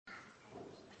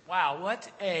Wow, what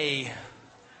a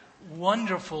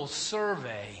wonderful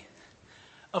survey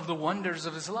of the wonders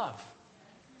of his love.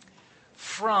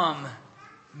 From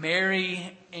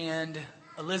Mary and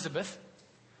Elizabeth.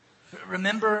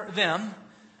 Remember them.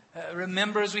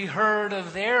 Remember as we heard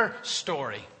of their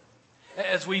story,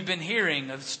 as we've been hearing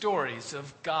of stories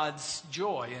of God's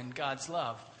joy and God's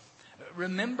love.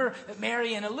 Remember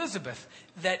Mary and Elizabeth,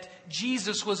 that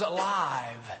Jesus was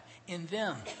alive in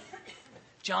them.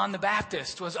 John the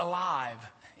Baptist was alive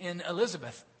in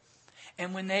Elizabeth.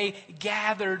 And when they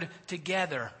gathered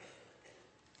together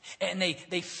and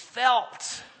they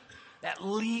felt that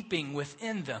leaping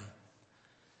within them,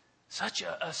 such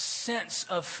a sense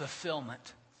of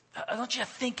fulfillment. Don't you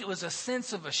think it was a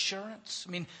sense of assurance?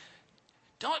 I mean,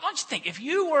 don't you think if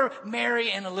you were Mary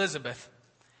and Elizabeth,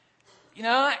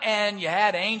 and you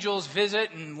had angels visit,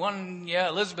 and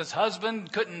Elizabeth's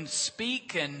husband couldn't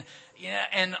speak, and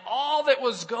all that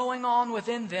was going on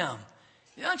within them.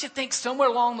 Don't you think somewhere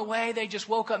along the way they just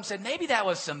woke up and said, maybe that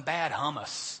was some bad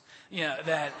hummus,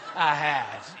 that I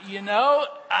had.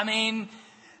 I mean,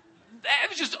 that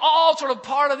was just all sort of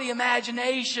part of the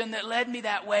imagination that led me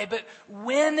that way. But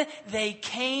when they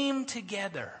came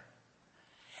together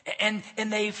and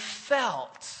they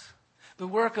felt the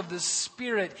work of the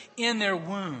Spirit in their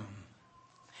womb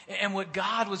and what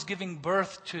God was giving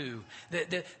birth to,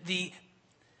 the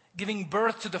giving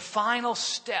birth to the final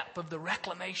step of the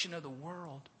reclamation of the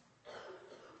world,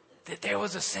 that there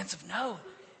was a sense of, no,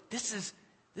 this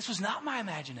was not my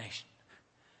imagination.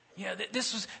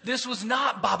 This was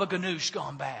not Baba Ganoush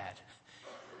gone bad.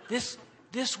 This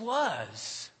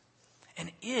was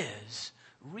and is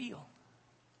real.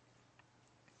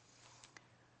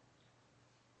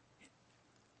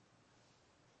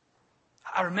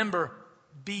 I remember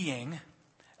being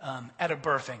at a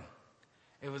birthing.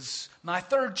 It was my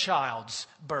third child's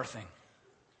birthing.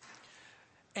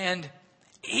 And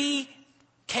he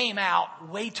came out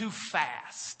way too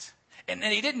fast. And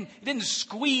he didn't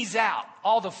squeeze out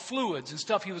all the fluids and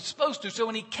stuff he was supposed to. So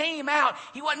when he came out,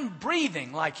 he wasn't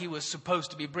breathing like he was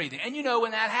supposed to be breathing. And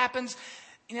when that happens,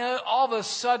 all of a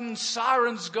sudden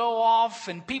sirens go off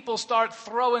and people start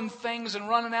throwing things and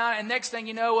running out. And next thing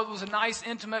you know, what was a nice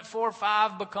intimate 4 or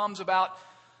 5 becomes about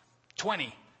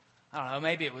 20. I don't know,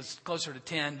 maybe it was closer to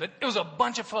 10, but it was a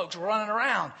bunch of folks running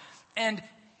around. And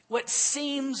what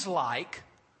seems like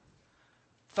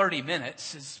 30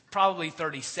 minutes is probably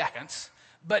 30 seconds.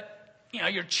 But,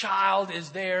 your child is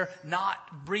there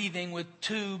not breathing with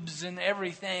tubes and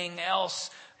everything else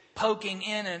poking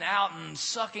in and out and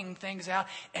sucking things out.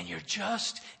 And you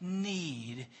just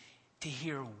need to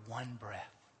hear one breath.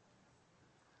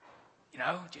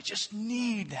 You just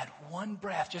need that one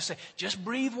breath. Just say, just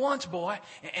breathe once, boy,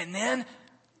 and then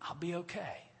I'll be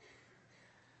okay.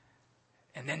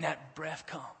 And then that breath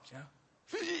comes,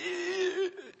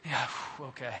 Yeah,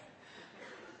 okay.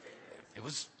 It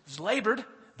was labored,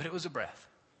 but it was a breath.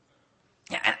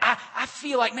 And I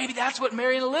feel like maybe that's what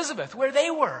Mary and Elizabeth, where they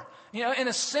were. In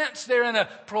a sense, they're in a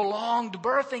prolonged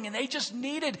birthing, and they just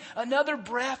needed another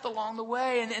breath along the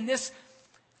way, and this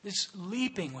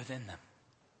leaping within them.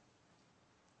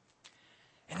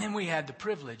 And then we had the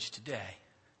privilege today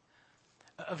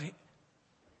of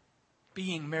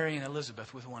being Mary and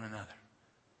Elizabeth with one another.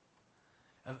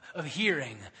 Of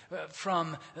hearing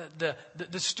from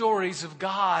the stories of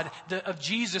God, of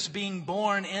Jesus being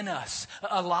born in us,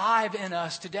 alive in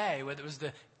us today, whether it was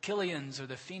the Killians or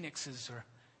the Phoenixes or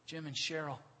Jim and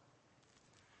Cheryl.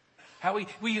 How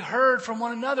we heard from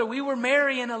one another. We were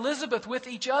Mary and Elizabeth with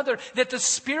each other, that the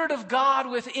Spirit of God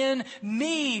within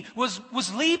me was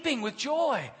leaping with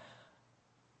joy.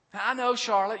 I know,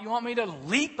 Charlotte, you want me to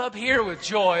leap up here with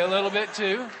joy a little bit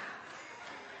too.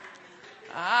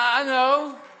 I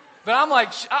know, but I'm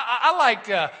like, I like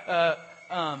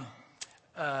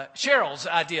Cheryl's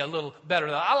idea a little better.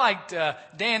 I liked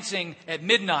dancing at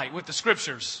midnight with the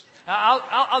scriptures.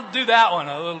 I'll do that one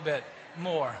a little bit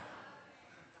more.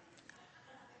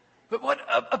 But what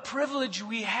a privilege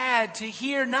we had to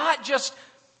hear not just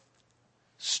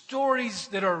stories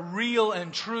that are real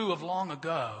and true of long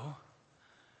ago,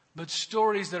 but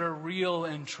stories that are real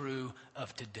and true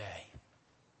of today.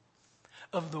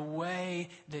 Of the way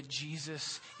that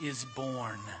Jesus is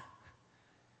born,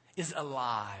 is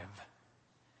alive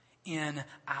in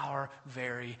our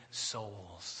very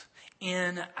souls,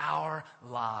 in our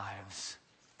lives,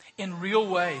 in real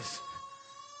ways.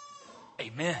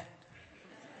 Amen.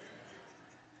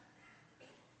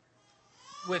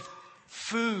 With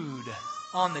food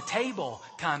on the table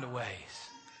kind of ways.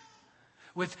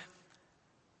 With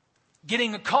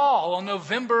getting a call on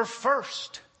November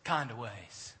 1st kind of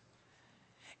ways.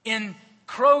 In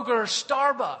Kroger,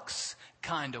 Starbucks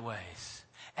kind of ways,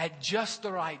 at just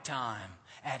the right time,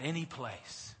 at any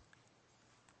place.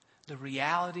 The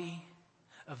reality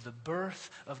of the birth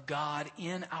of God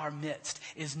in our midst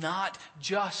is not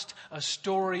just a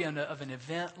story of an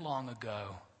event long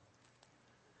ago,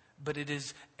 but it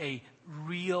is a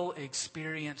real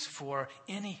experience for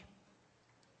any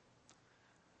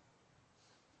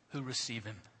who receive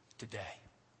Him today.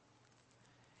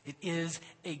 It is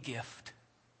a gift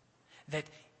that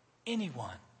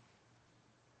anyone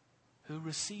who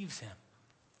receives Him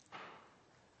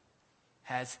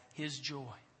has His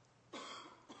joy.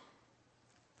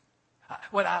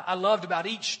 What I loved about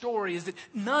each story is that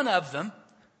none of them,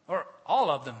 or all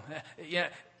of them,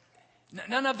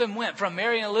 none of them went from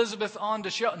Mary and Elizabeth on to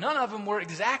show. None of them were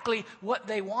exactly what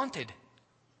they wanted.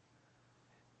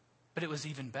 But it was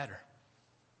even better,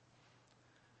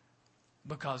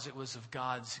 because it was of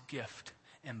God's gift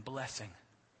and blessing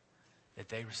that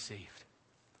they received.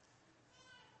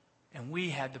 And we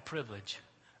had the privilege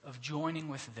of joining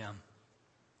with them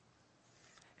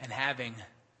and having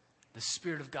the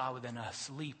Spirit of God within us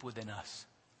leap within us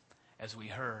as we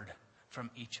heard from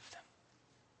each of them.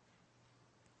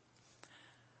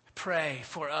 I pray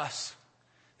for us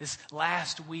this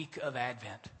last week of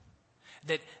Advent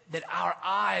that our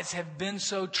eyes have been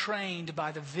so trained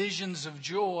by the visions of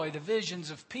joy, the visions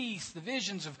of peace, the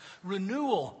visions of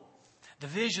renewal, the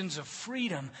visions of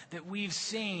freedom that we've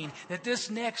seen, that this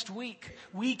next week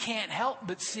we can't help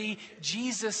but see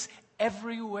Jesus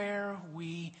everywhere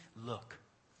we look.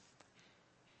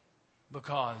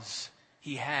 Because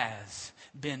He has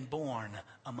been born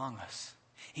among us.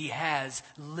 He has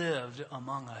lived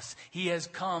among us. He has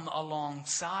come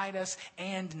alongside us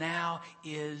and now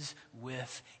is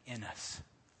within us.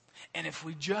 And if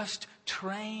we just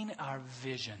train our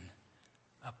vision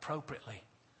appropriately,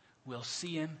 we'll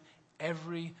see Him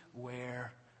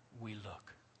everywhere we look.